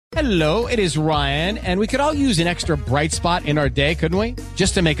Hello, it is Ryan, and we could all use an extra bright spot in our day, couldn't we?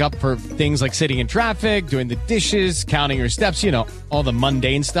 Just to make up for things like sitting in traffic, doing the dishes, counting your steps, you know, all the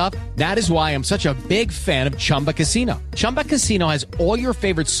mundane stuff. That is why I'm such a big fan of Chumba Casino. Chumba Casino has all your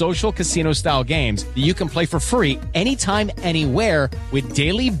favorite social casino-style games that you can play for free anytime, anywhere with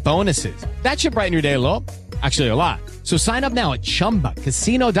daily bonuses. That should brighten your day a little. Actually, a lot. So sign up now at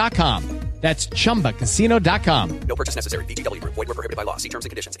ChumbaCasino.com. That's ChumbaCasino.com. No purchase necessary. VGW Group. Void where prohibited by law. See terms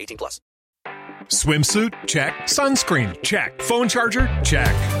and conditions. 18+. Swimsuit? Check. Sunscreen? Check. Phone charger?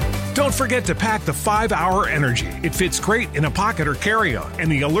 Check. Don't forget to pack the 5-Hour Energy. It fits great in a pocket or carry-on,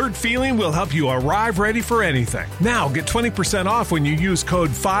 and the alert feeling will help you arrive ready for anything. Now get 20% off when you use code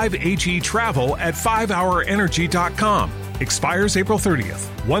 5HETRAVEL at 5hourenergy.com. Expires April 30th.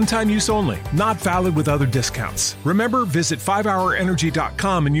 One-time use only. Not valid with other discounts. Remember, visit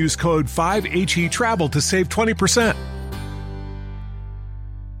 5hourenergy.com and use code 5HETRAVEL to save 20%.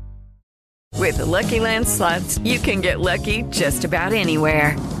 With the Lucky Land Slots, you can get lucky just about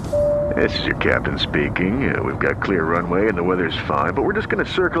anywhere. This is your captain speaking. We've got clear runway and the weather's fine, but we're just going to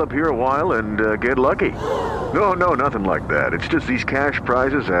circle up here a while and get lucky. No, nothing like that. It's just these cash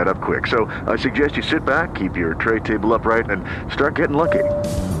prizes add up quick. So I suggest you sit back, keep your tray table upright, and start getting lucky.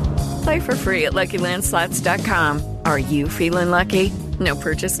 Play for free at LuckyLandSlots.com. Are you feeling lucky? No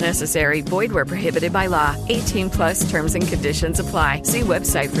purchase necessary. Void where prohibited by law. 18+ terms and conditions apply. See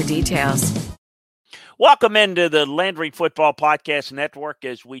website for details. Welcome into the Landry Football Podcast Network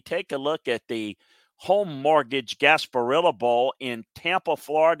as we take a look at the Home Mortgage Gasparilla Bowl in Tampa,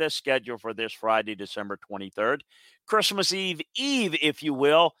 Florida, scheduled for this Friday, December 23rd. Christmas Eve, if you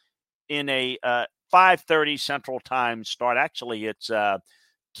will, in a 5:30 Central Time start. Actually, it's the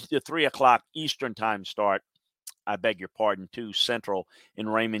 3 o'clock Eastern Time start. I beg your pardon, 2 Central in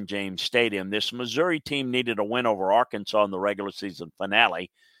Raymond James Stadium. This Missouri team needed a win over Arkansas in the regular season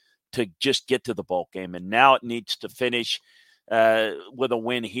finale to just get to the bowl game. And now it needs to finish with a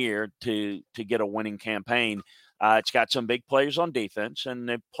win here to get a winning campaign. It's got some big players on defense, and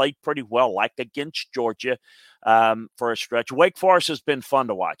they've played pretty well, like against Georgia for a stretch. Wake Forest has been fun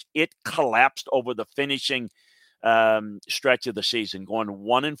to watch. It collapsed over the finishing stretch of the season, going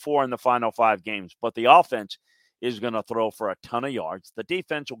 1-4 in the final 5 games. But the offense is going to throw for a ton of yards. The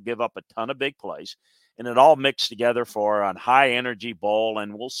defense will give up a ton of big plays. And it all mixed together for a high-energy bowl,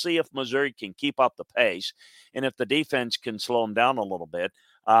 and we'll see if Missouri can keep up the pace and if the defense can slow them down a little bit.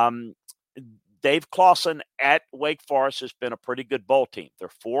 Dave Clawson at Wake Forest has been a pretty good bowl team. They're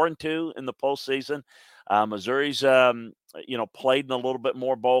 4-2 in the postseason. Missouri's, played in a little bit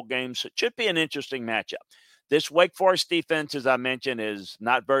more bowl games. It should be an interesting matchup. This Wake Forest defense, as I mentioned, is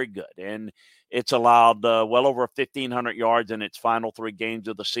not very good, and it's allowed well over 1,500 yards in its final 3 games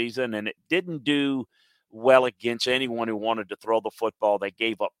of the season, and it didn't do well against anyone who wanted to throw the football. They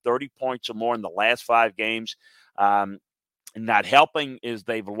gave up 30 points or more in the last 5 games. And not helping is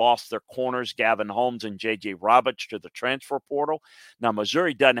they've lost their corners, Gavin Holmes and J.J. Roberts, to the transfer portal. Now,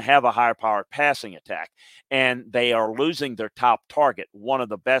 Missouri doesn't have a high-powered passing attack, and they are losing their top target, one of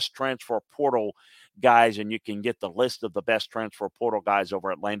the best transfer portal guys, and you can get the list of the best transfer portal guys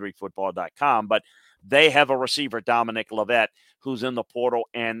over at LandryFootball.com. But they have a receiver, Dominic Lovett, who's in the portal,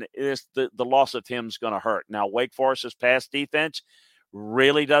 and the loss of him is going to hurt. Now, Wake Forest's pass defense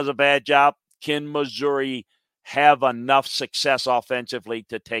really does a bad job. Can Missouri have enough success offensively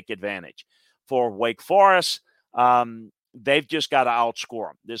to take advantage? For Wake Forest, they've just got to outscore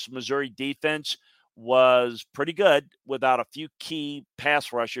them. This Missouri defense was pretty good without a few key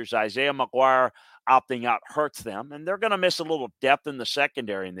pass rushers. Isaiah McGuire opting out hurts them, and they're going to miss a little depth in the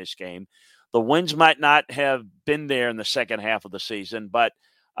secondary in this game. The wins might not have been there in the second half of the season, but,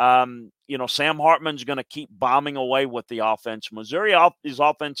 Sam Hartman's going to keep bombing away with the offense. Missouri, his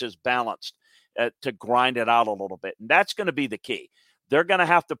offense is balanced to grind it out a little bit, and that's going to be the key. They're going to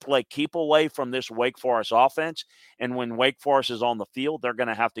have to keep away from this Wake Forest offense, and when Wake Forest is on the field, they're going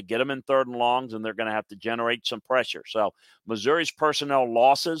to have to get them in 3rd and longs, and they're going to have to generate some pressure. So Missouri's personnel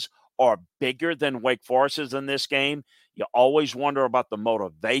losses are bigger than Wake Forest's in this game. You always wonder about the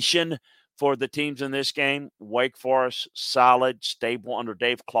motivation for the teams in this game. Wake Forest, solid, stable under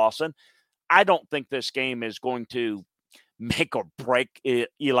Dave Clawson. I don't think this game is going to make or break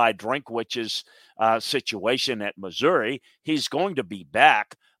Eli Drinkwich's situation at Missouri. He's going to be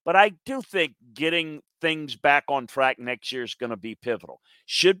back, but I do think getting things back on track next year is going to be pivotal.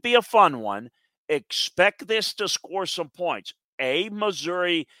 Should be a fun one. Expect this to score some points.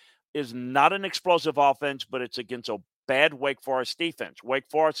 Missouri is not an explosive offense, but it's against a bad Wake Forest defense. Wake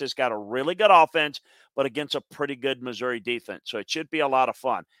Forest has got a really good offense, but against a pretty good Missouri defense. So it should be a lot of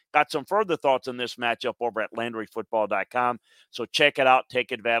fun. Got some further thoughts on this matchup over at LandryFootball.com. So check it out.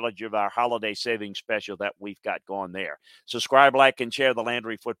 Take advantage of our holiday savings special that we've got going there. Subscribe, like, and share the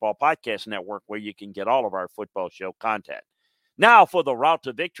Landry Football Podcast Network, where you can get all of our football show content. Now for the route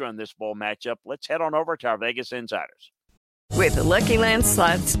to victory in this bowl matchup, let's head on over to our Vegas Insiders. With the Lucky Land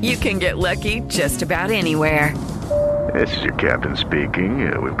Slots, you can get lucky just about anywhere. This is your captain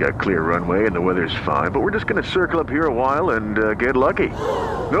speaking. We've got clear runway and the weather's fine, but we're just going to circle up here a while and get lucky.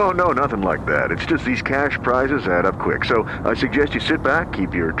 No, nothing like that. It's just these cash prizes add up quick. So I suggest you sit back,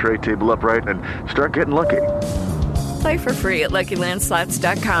 keep your tray table upright, and start getting lucky. Play for free at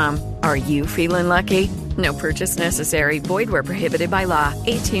LuckyLandSlots.com. Are you feeling lucky? No purchase necessary. Void where prohibited by law.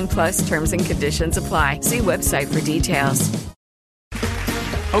 18+ terms and conditions apply. See website for details.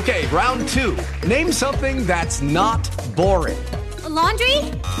 Okay, round two. Name something that's not boring. A laundry?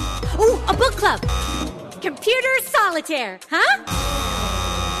 Ooh, a book club. Computer solitaire, huh?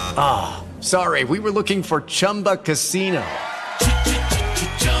 Ah, sorry, we were looking for Chumba Casino.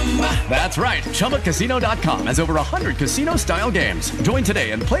 That's right, ChumbaCasino.com has over 100 casino-style games. Join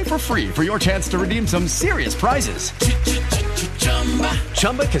today and play for free for your chance to redeem some serious prizes.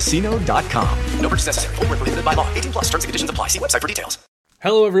 ChumbaCasino.com. No purchase necessary. Void where prohibited by law. 18+ terms and conditions apply. See website for details.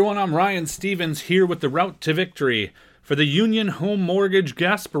 Hello everyone, I'm Ryan Stevens here with the route to victory for the Union Home Mortgage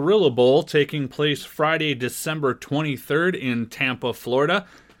Gasparilla Bowl taking place Friday, December 23rd in Tampa, Florida.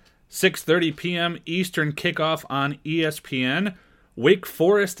 6:30 p.m. Eastern kickoff on ESPN. Wake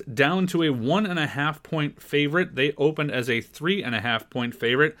Forest down to a 1.5-point favorite. They opened as a 3.5-point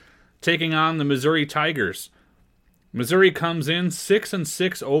favorite, taking on the Missouri Tigers. Missouri comes in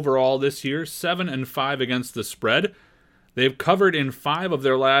 6-6 overall this year, 7-5 against the spread. They've covered in 5 of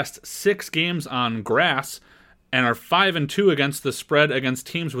their last 6 games on grass and are 5-2 against the spread against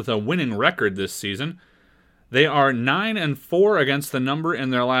teams with a winning record this season. They are 9-4 against the number in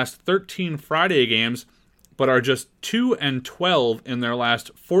their last 13 Friday games, but are just 2-12 in their last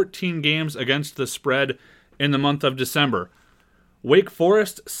 14 games against the spread in the month of December. Wake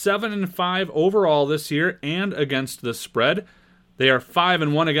Forest 7-5 overall this year and against the spread. They are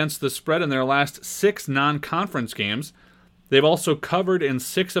 5-1 against the spread in their last 6 non-conference games. They've also covered in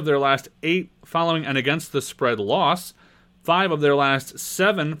 6 of their last 8 following an against the spread loss, 5 of their last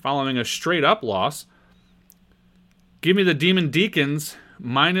 7 following a straight up loss. Give me the Demon Deacons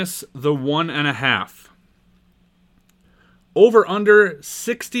minus the 1.5. Over under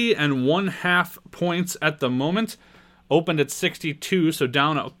 60.5 points at the moment. Opened at 62, so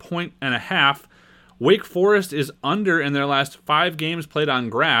down 1.5 points. Wake Forest is under in their last 5 games played on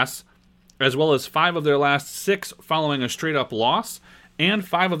grass, as well as 5 of their last 6 following a straight-up loss, and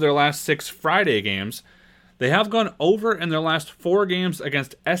 5 of their last 6 Friday games. They have gone over in their last 4 games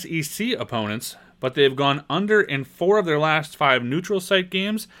against SEC opponents, but they've gone under in 4 of their last 5 neutral site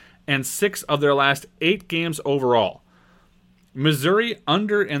games and 6 of their last 8 games overall. Missouri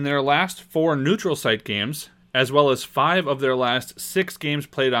under in their last 4 neutral site games, as well as 5 of their last 6 games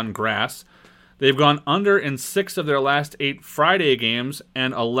played on grass. They've gone under in 6 of their last 8 Friday games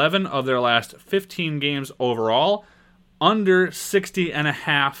and 11 of their last 15 games overall. Under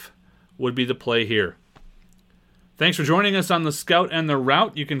 60.5 would be the play here. Thanks for joining us on the Scout and the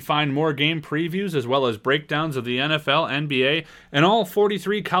Route. You can find more game previews as well as breakdowns of the NFL, NBA, and all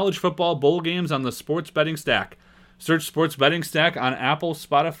 43 college football bowl games on the Sports Betting Stack. Search Sports Betting Stack on Apple,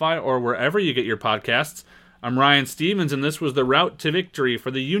 Spotify, or wherever you get your podcasts. I'm Ryan Stevens, and this was the route to victory for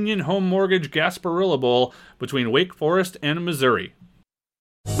the Union Home Mortgage Gasparilla Bowl between Wake Forest and Missouri.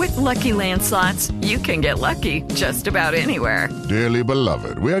 With Lucky Land Slots, you can get lucky just about anywhere. Dearly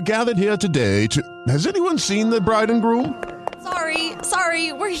beloved, we are gathered here today to... Has anyone seen the bride and groom?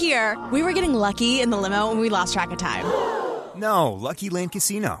 Sorry, we're here. We were getting lucky in the limo and we lost track of time. No, Lucky Land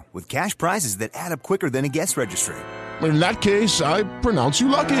Casino, with cash prizes that add up quicker than a guest registry. In that case, I pronounce you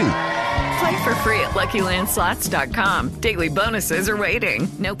lucky. Play for free at LuckyLandSlots.com. Daily bonuses are waiting.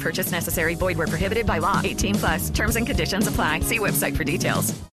 No purchase necessary. Void where prohibited by law. 18+. Terms and conditions apply. See website for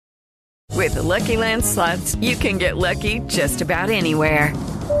details. With the Lucky Land Slots, you can get lucky just about anywhere.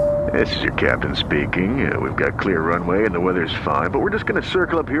 This is your captain speaking. We've got clear runway and the weather's fine, but we're just going to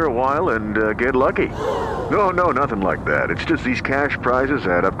circle up here a while and get lucky. No, nothing like that. It's just these cash prizes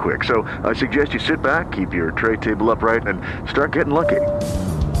add up quick. So I suggest you sit back, keep your tray table upright, and start getting lucky.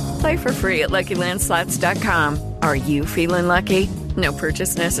 Play for free at LuckyLandSlots.com. Are you feeling lucky? No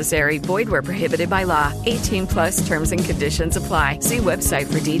purchase necessary. Void where prohibited by law. 18+ terms and conditions apply. See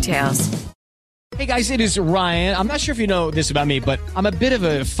website for details. Hey guys, it is Ryan. I'm not sure if you know this about me, but I'm a bit of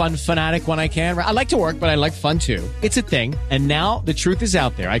a fun fanatic when I can. I like to work, but I like fun too. It's a thing. And now the truth is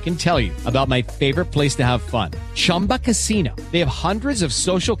out there. I can tell you about my favorite place to have fun. Chumba Casino. They have hundreds of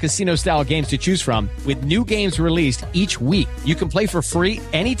social casino style games to choose from with new games released each week. You can play for free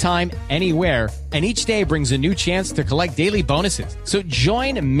anytime, anywhere. And each day brings a new chance to collect daily bonuses. So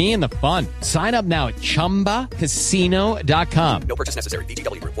join me in the fun. Sign up now at ChumbaCasino.com. No purchase necessary.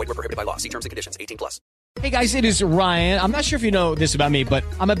 VGW Group. Void where prohibited by law. See terms and conditions. 18+. Hey guys, it is Ryan. I'm not sure if you know this about me, but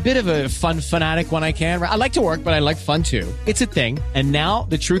I'm a bit of a fun fanatic when I can. I like to work, but I like fun too. It's a thing. And now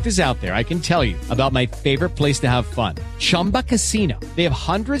the truth is out there. I can tell you about my favorite place to have fun. Chumba Casino. They have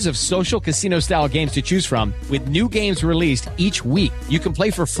hundreds of social casino style games to choose from with new games released each week. You can play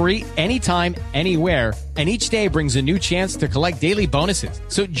for free anytime, anywhere. And each day brings a new chance to collect daily bonuses.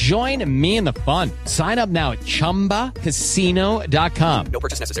 So join me in the fun. Sign up now at ChumbaCasino.com. No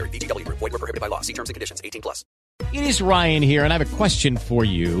purchase necessary. VGW Group. Void where prohibited by law. See terms and conditions. 18+. It is Ryan here, and I have a question for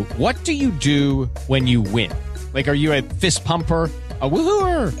you. What do you do when you win? Like, are you a fist pumper, a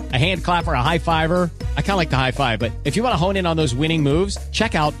woohooer, a hand clapper, a high fiver? I kind of like the high five, but if you want to hone in on those winning moves,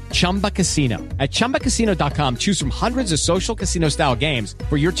 check out Chumba Casino. At ChumbaCasino.com, choose from hundreds of social casino style games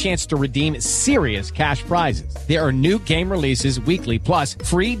for your chance to redeem serious cash prizes. There are new game releases weekly, plus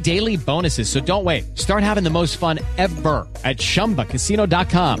free daily bonuses. So don't wait. Start having the most fun ever at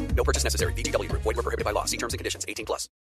ChumbaCasino.com. No purchase necessary. VGW Group. Void where prohibited by law. See terms and conditions. 18+.